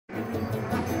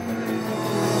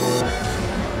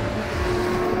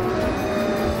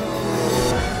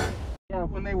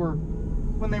when they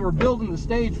were building the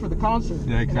stage for the concert.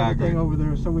 Yeah, exactly. And everything over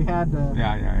there, so we had to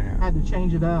had to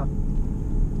change it up.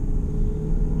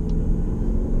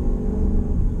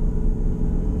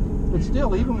 But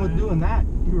still, even with doing that,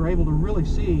 you were able to really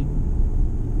see.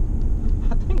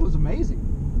 That thing was amazing.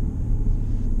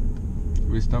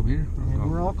 We stop here?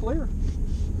 And we're all clear.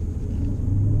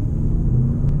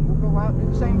 We'll go out and do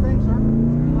the same thing, sir.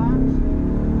 Relax.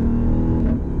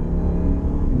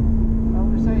 I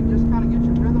would say just kind of get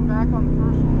your rhythm back on the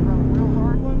first one without a real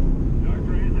hard one.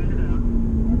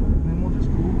 And then we'll just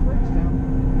cool the brakes down.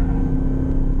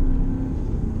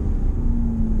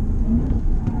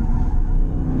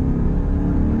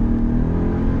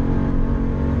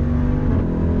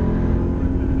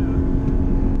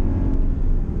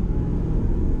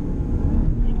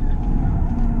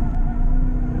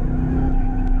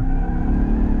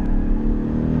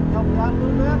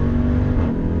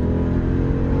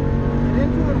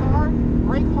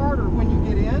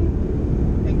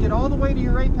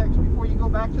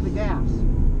 Back to the gas.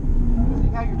 See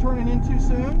how you're turning in too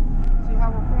soon? See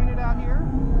how we're pointed out here?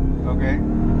 Okay.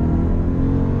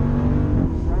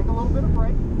 Drag a little bit of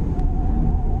brake.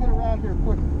 Get around here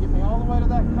quick. Get me all the way to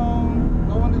that cone.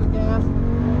 Go into the gas.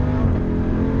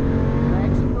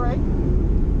 Drag some brake.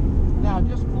 Now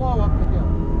just flow up the hill.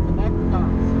 Connect the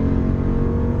dots.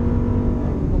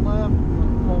 Back to the left.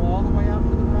 Flow all the way out to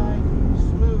the right.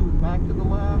 Smooth. Back to the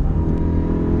left.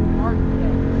 Hard the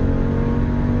gas.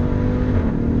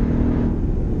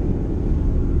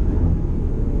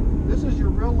 This is your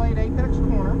real late apex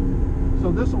corner,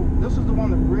 so this is the one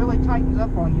that really tightens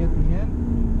up on you at the end.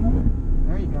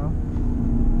 There you go.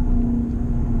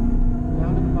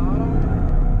 Down to the bottom.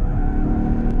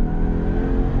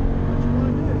 What you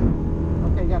want to do?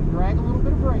 Okay, you got to drag a little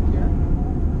bit of brake here.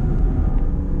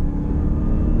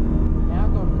 Now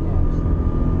go to the gas.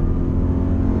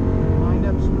 Wind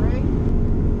up straight.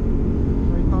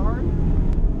 Brake hard.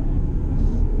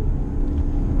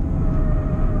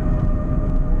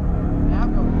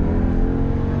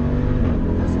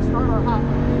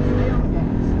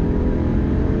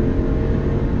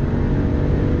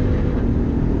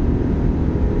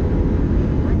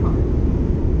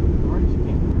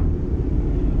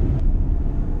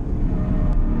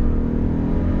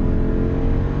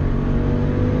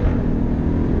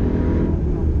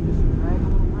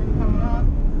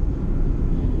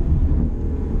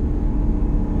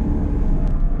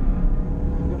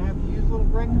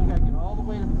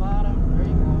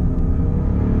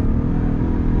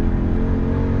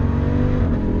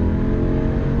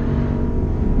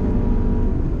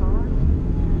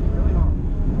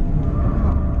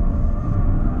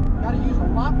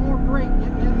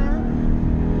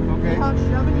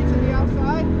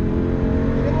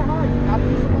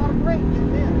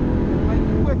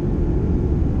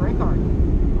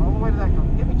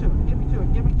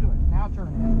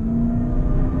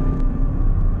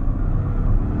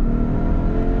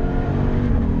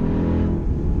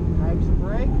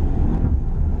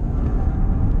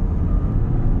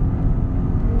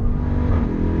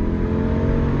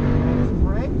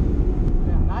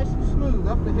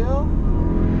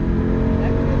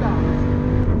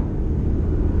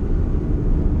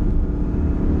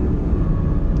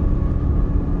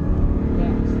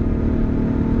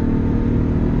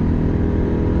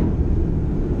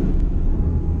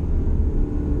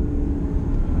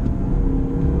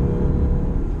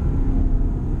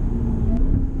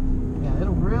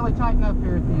 Tighten up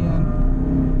here at the end.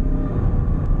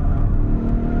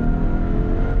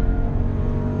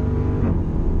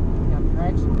 You got to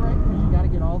drag some brake because you got to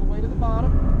get all the way to the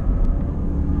bottom.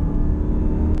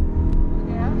 The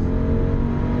gas.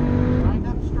 Wind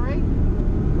up straight.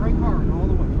 Brake hard all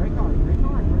the way. Brake hard. Brake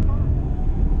hard. Brake hard.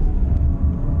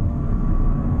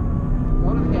 Go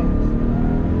to the gas.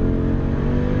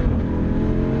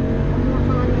 One more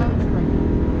time down the straight.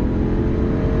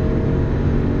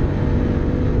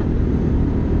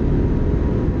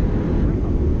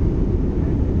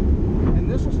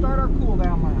 Start our cool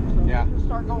down lap. So we'll just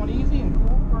start going easy and cool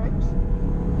the brakes.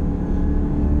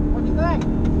 What do you think?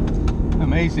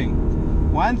 Amazing.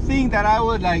 One thing that I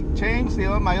would like change,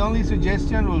 my only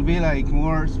suggestion will be like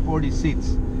more sporty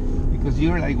seats, because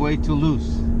you're like way too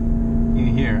loose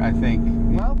in here, I think.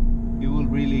 Well, it will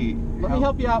really let me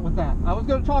help you out with that. I was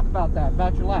going to talk about that,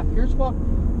 about your lap. Here's what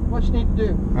you need to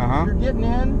do. You're getting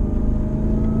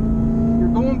in,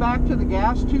 you're going back to the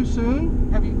gas too soon.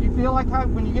 Do you feel like how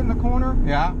when you get in the corner?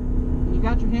 Yeah. You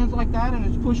got your hands like that and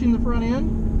it's pushing the front end?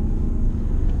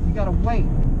 You got to wait,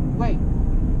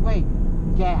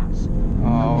 gas.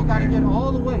 Oh, you got to get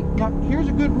all the way. Now, here's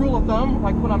a good rule of thumb,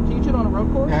 like when I'm teaching on a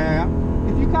road course. Yeah.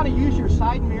 If you kind of use your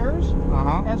side mirrors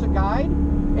Uh-huh. as a guide,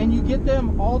 and you get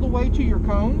them all the way to your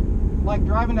cone, like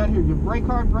driving down here, you brake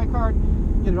hard,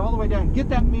 get it all the way down, get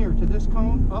that mirror to this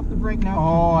cone, up the brake now.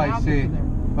 Oh, now I get see. to there.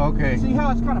 Okay. See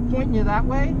how it's kind of pointing you that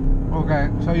way? Okay,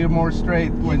 so you're more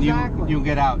straight when Exactly. you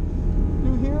get out.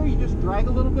 Through here, you just drag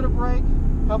a little bit of brake,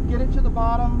 help get it to the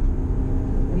bottom,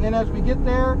 and then as we get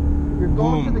there, you're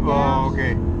going to the gas. Oh,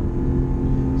 okay.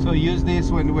 So use this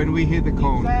when we hit the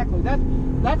cone. Exactly.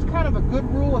 That's kind of a good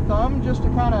rule of thumb, just to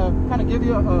kind of give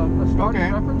you a starting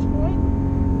reference point.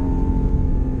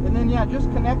 And then yeah, just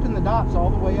connecting the dots all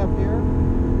the way up here.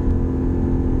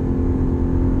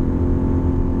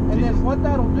 And then what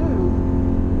that'll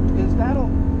do is that'll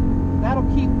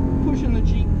keep pushing the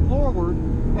Jeep forward,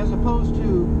 as opposed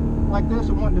to like this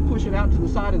and wanting to push it out to the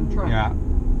side of the track. Yeah.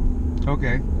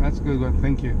 Okay, that's a good one.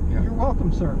 Thank you. Yeah. You're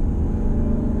welcome, sir.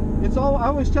 It's all, I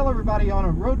always tell everybody, on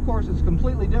a road course it's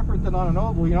completely different than on an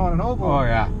oval. You know, on an oval, Oh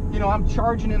yeah. you know, I'm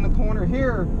charging in the corner.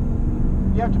 Here,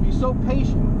 you have to be so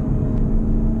patient.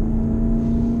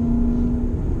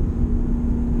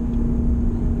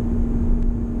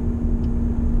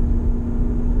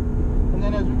 And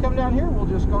then as we come down here, we'll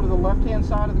just go to the left-hand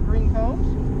side of the green cones.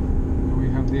 Do we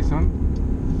have this on?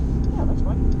 Yeah, that's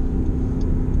fine.